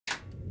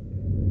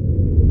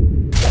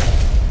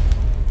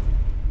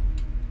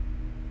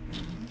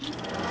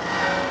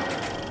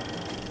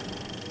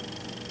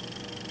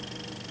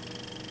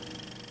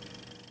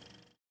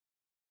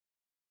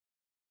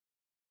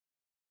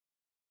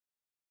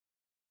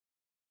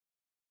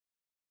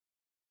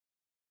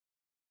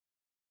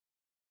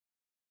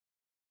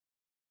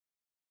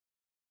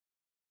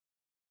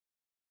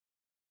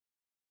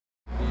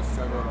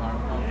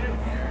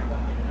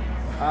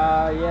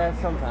Yeah,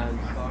 sometimes.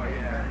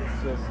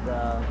 It's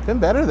just been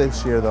better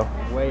this year though.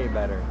 way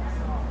better.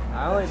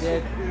 I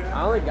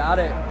only got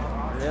it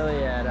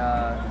really at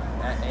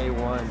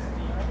A1,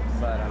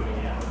 but I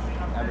mean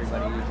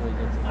everybody usually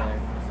gets it there.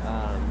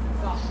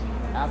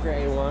 After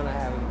A1, I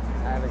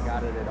haven't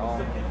got it at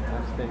all.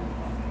 I've just been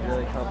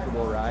really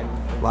comfortable riding.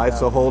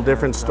 Life's a whole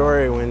different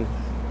story when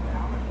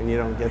you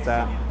don't get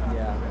that.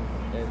 Yeah,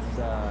 it's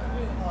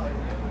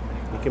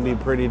It can be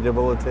pretty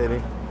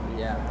debilitating.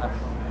 yeah.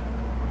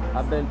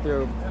 I've been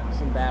through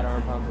some bad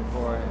arm pumps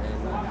before and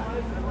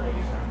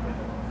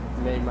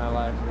made my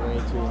life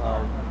way too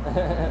hard.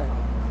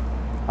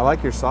 I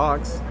like your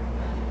socks.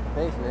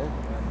 Thanks, man.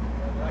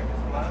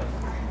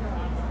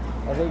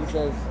 I think it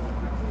says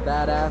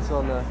badass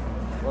on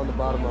the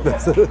bottom of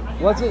it.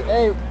 What's it?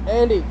 Hey,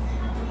 Andy,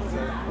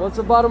 what's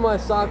the bottom of my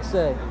socks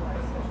say?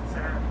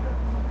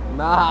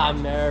 Nah,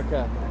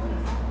 America.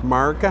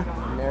 Marca?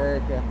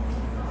 America.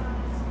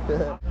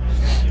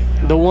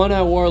 The one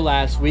I wore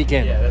last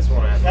weekend. Yeah, that's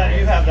one. You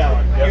have that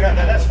one. You have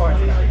that. That's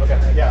fine.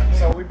 Okay. Yeah.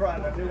 So we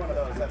brought a new one of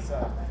those.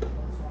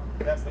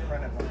 That's the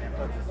printed one.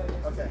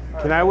 Okay.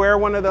 Can I wear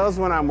one of those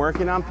when I'm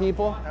working on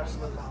people?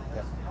 Absolutely.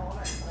 Yeah.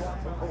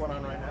 So put one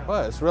on right now.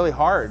 Well, it's really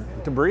hard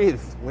to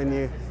breathe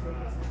when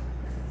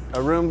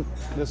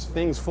this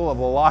thing's full of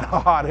a lot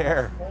of hot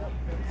air.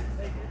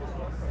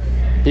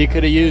 You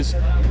could have used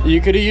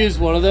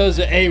one of those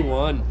at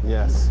A1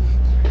 Yes.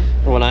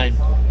 when I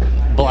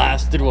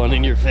blasted one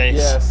in your face.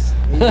 Yes.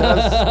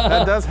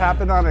 That does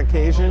happen on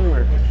occasion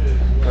where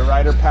the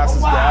rider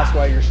passes gas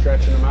while you're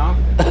stretching them out.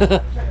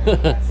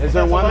 Is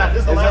there one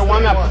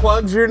that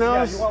plugs your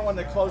nose? Yeah, you want one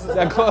that closes.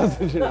 That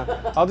closes your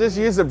nose. I'll just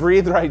use the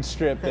Breathe Right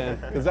strip then,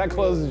 because that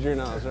closes your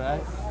nose,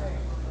 right?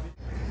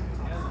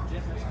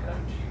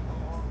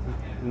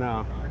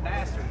 No.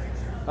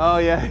 Oh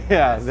yeah,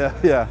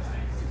 yeah.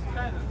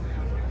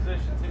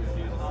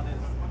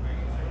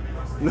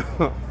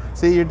 No.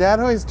 See, your dad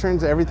always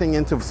turns everything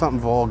into something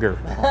vulgar.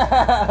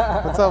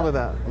 What's up with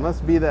that? It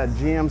must be that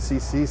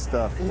GMCC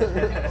stuff.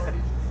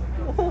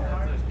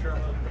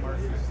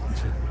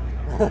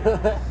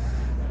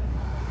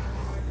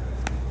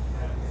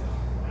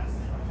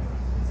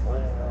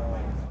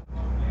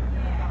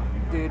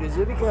 Dude, is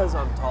it because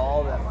I'm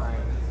tall that my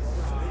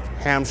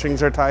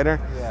Hamstrings are tighter?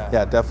 Yeah.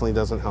 Yeah, it definitely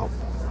doesn't help.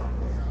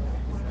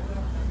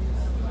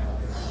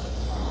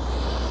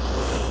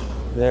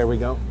 There we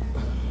go.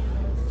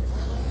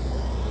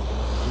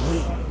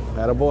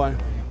 Attaboy.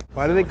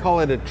 Why do they call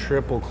it a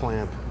triple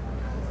clamp?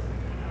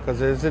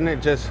 Because isn't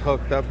it just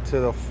hooked up to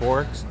the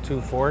forks,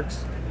 2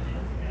 forks?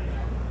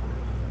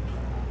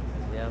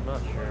 Yeah, I'm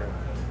not sure.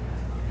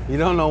 You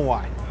don't know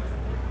why.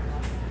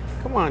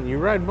 Come on, you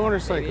ride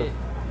motorcycles.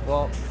 Maybe,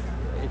 well,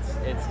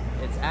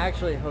 it's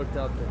actually hooked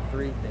up to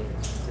 3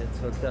 things. It's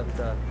hooked up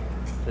to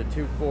the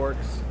 2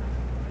 forks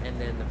and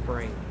then the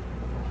frame.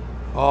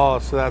 Oh,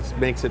 so that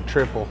makes it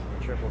triple.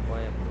 Triple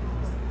clamp.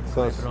 So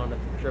Clamp it's, it on the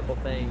triple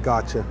thing.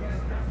 gotcha.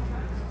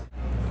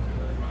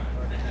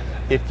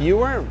 If you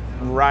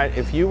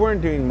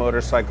weren't doing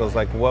motorcycles,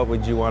 like what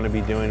would you want to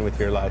be doing with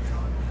your life?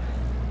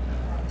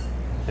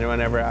 Anyone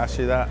ever asked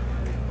you that?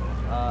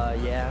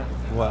 Yeah.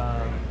 What?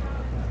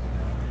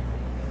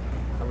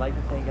 I'd like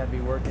to think I'd be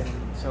working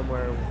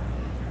somewhere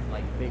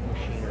like big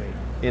machinery.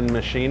 In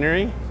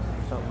machinery?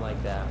 Something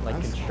like that.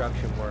 Like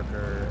construction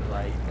worker,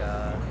 like,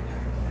 I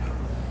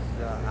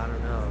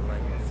don't know,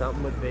 like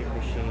something with big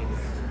machines.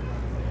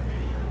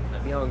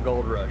 I'd be on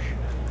Gold Rush.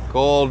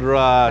 Gold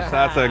Rush,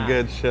 that's a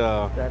good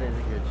show. That is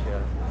a good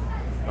show.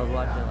 I was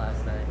watching it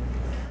last night.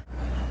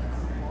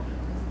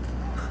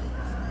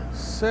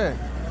 Sick.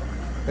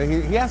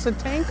 He has a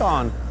tank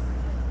on.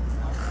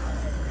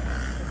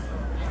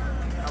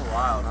 How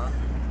wild, huh?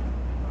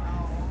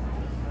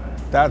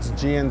 That's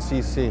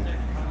GNCC. Nah,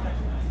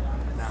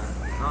 I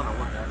don't know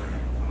what that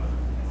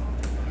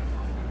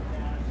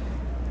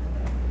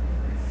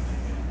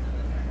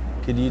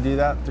is. Could you do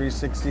that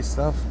 360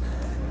 stuff?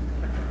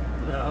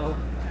 No.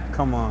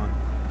 Come on.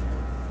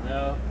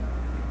 No.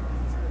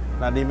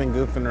 Not even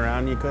goofing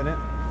around, you couldn't?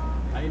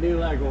 I can do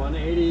like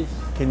 180s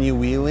Can you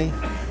wheelie?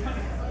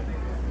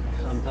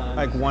 sometimes.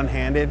 Like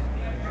one-handed?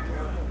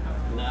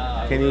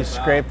 No. Can you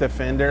scrape the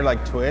fender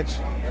like Twitch?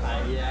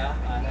 Yeah,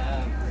 I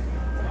have.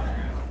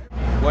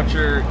 What's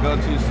your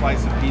go-to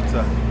slice of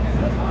pizza?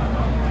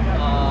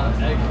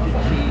 Extra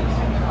cheese.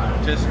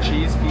 Just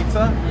cheese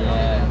pizza?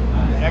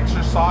 Yeah.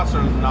 Extra sauce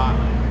or not?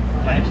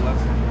 Extra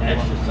sauce.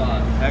 Extra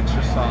sauce.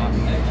 Extra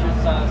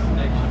sauce,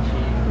 extra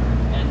cheese.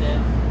 And then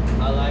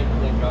I like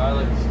the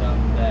garlic stuff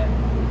that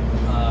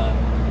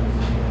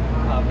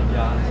Papa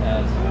John's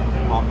has.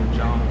 Papa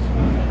John's.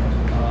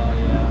 Oh,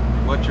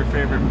 yeah. What's your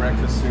favorite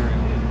breakfast cereal?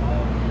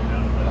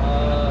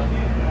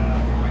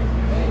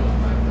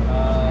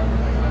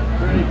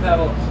 Fruity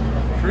Pebbles.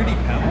 Fruity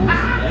Pebbles?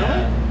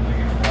 Yeah.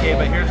 Okay,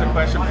 but here's a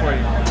question for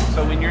you.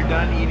 So when you're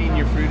done eating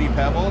your Fruity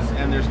Pebbles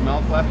and there's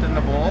milk left in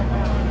the bowl,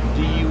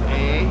 do you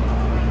A,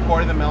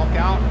 pour the milk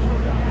out,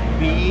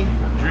 B,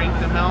 drink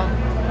the milk,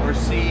 or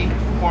C,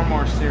 pour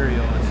more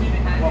cereal?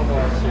 Pour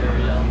more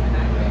cereal.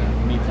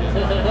 Me too.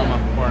 I'm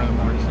a part of the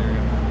morning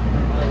cereal.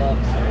 I love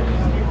cereal.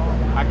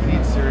 I can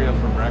eat cereal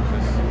for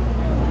breakfast.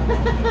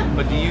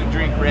 But do you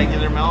drink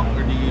regular milk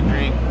or do you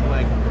drink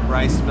like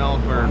rice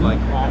milk or like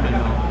almond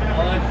milk?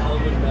 I like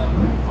almond milk.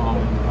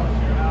 Almond milk.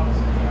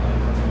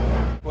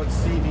 What's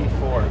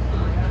CV4?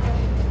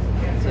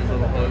 It says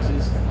little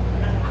hoses.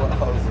 What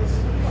hoses?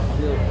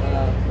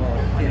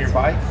 Well, In your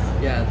bike?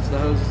 yeah, it's the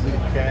hoses,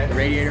 Okay. the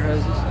radiator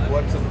hoses.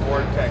 What's a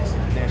vortex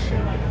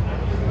ignition?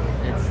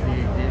 It's the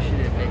ignition,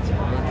 it makes it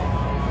run.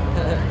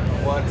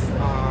 What's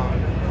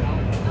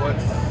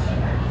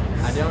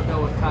I don't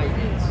know what kite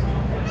is.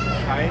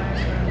 kite?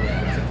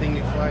 Yeah. It's a thing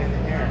you fly in the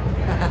air.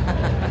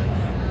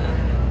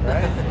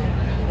 Right?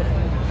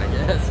 I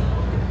guess.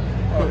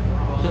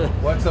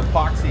 What's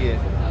epoxy it?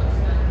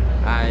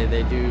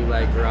 They do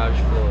like garage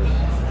floors.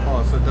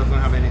 Oh, so it doesn't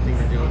have anything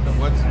to do with it.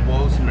 What's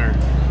Wozner?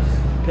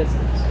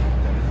 Pistons.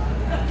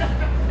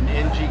 An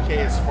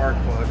NGK is spark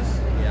plugs.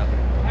 Yep.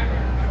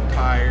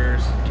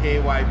 Tires.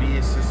 KYB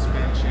is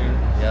suspension.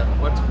 Yep.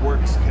 What's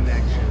works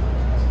connection?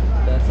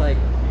 That's like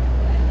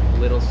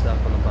little stuff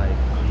on the bike.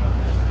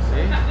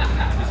 See?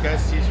 These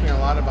guys teach me a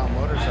lot about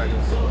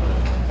motorcycles.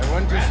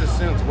 Everyone just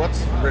assumes,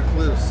 what's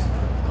recluse?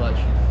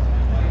 Clutch.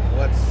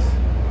 What's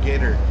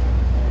gator?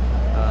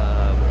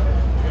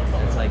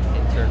 It's like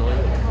internally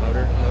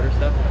motor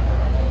stuff.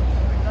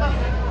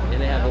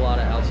 And they have a lot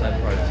of outside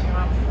parts.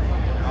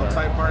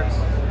 Outside parts?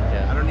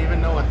 Yeah. I don't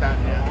even know what that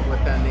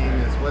name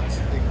is. What's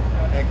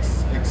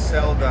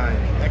Exceldyne?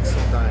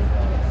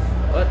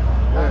 What?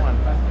 That one.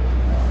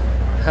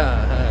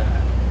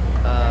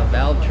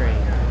 Valve train.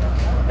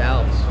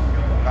 Valves.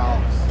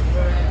 Valves.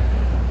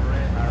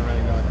 I don't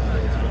really know what that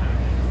is, but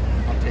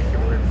I'll take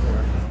your word for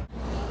it.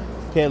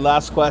 Okay,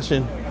 last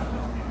question.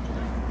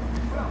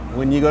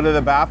 When you go to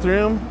the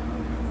bathroom,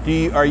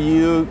 are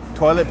you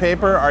toilet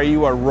paper? Are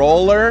you a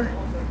roller?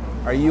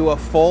 Are you a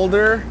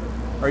folder?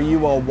 Are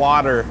you a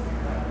water?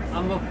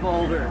 I'm a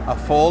folder. A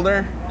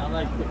folder? I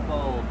like to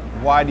fold.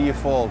 Why do you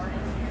fold? I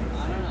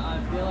don't know. I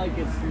feel like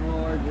it's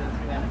more just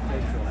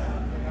beneficial.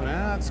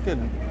 Yeah, that's good.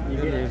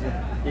 Good reason.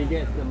 You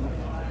get the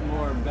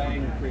more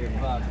bang for your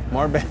buck.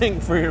 More bang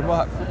for your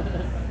buck.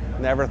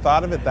 Never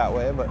thought of it that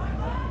way, but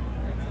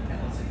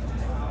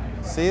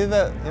see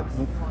the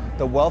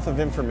wealth of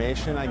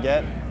information I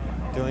get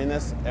doing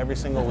this every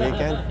single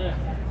weekend.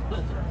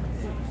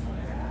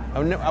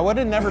 I would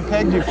have never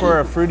pegged you for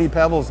a Fruity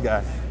Pebbles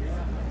guy.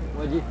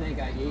 What do you think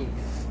I eat?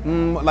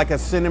 Like a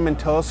cinnamon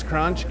toast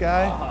crunch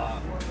guy.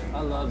 I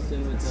love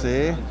cinnamon toast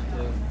See? crunch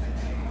too.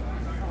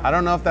 I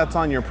don't know if that's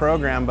on your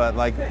program, but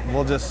like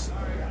we'll just,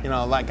 in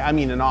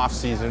off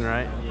season,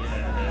 right?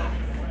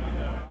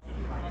 Yeah.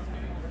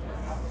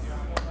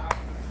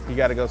 You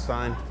got to go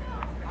sign.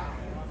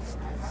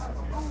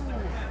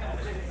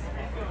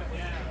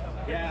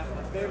 Yeah,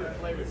 my favorite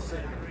flavor is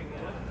cinnamon.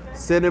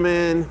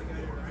 Cinnamon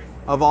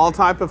of all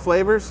type of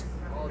flavors?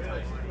 All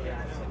types.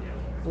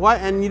 What?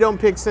 And you don't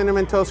pick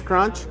cinnamon toast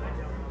crunch? I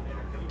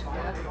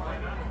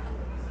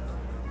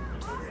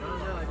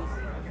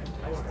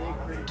just dig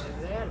fruity. Do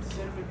they have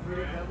cinnamon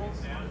fruity pebbles?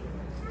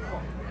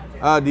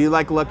 Do you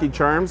like Lucky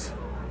Charms?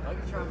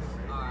 Lucky Charms.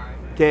 Alright.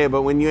 Okay,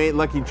 but when you ate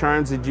Lucky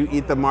Charms, did you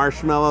eat the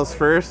marshmallows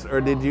first, or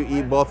did you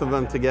eat both of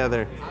them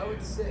together? I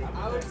would sit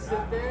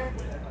there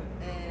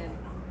and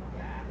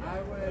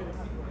I would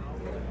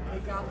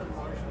pick out the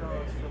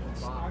marshmallows from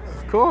the box.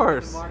 Of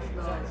course. If the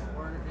marshmallows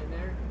weren't in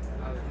there,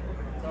 I would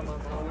tell my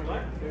mom to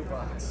get a new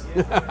box.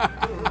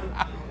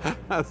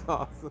 That's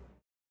awesome.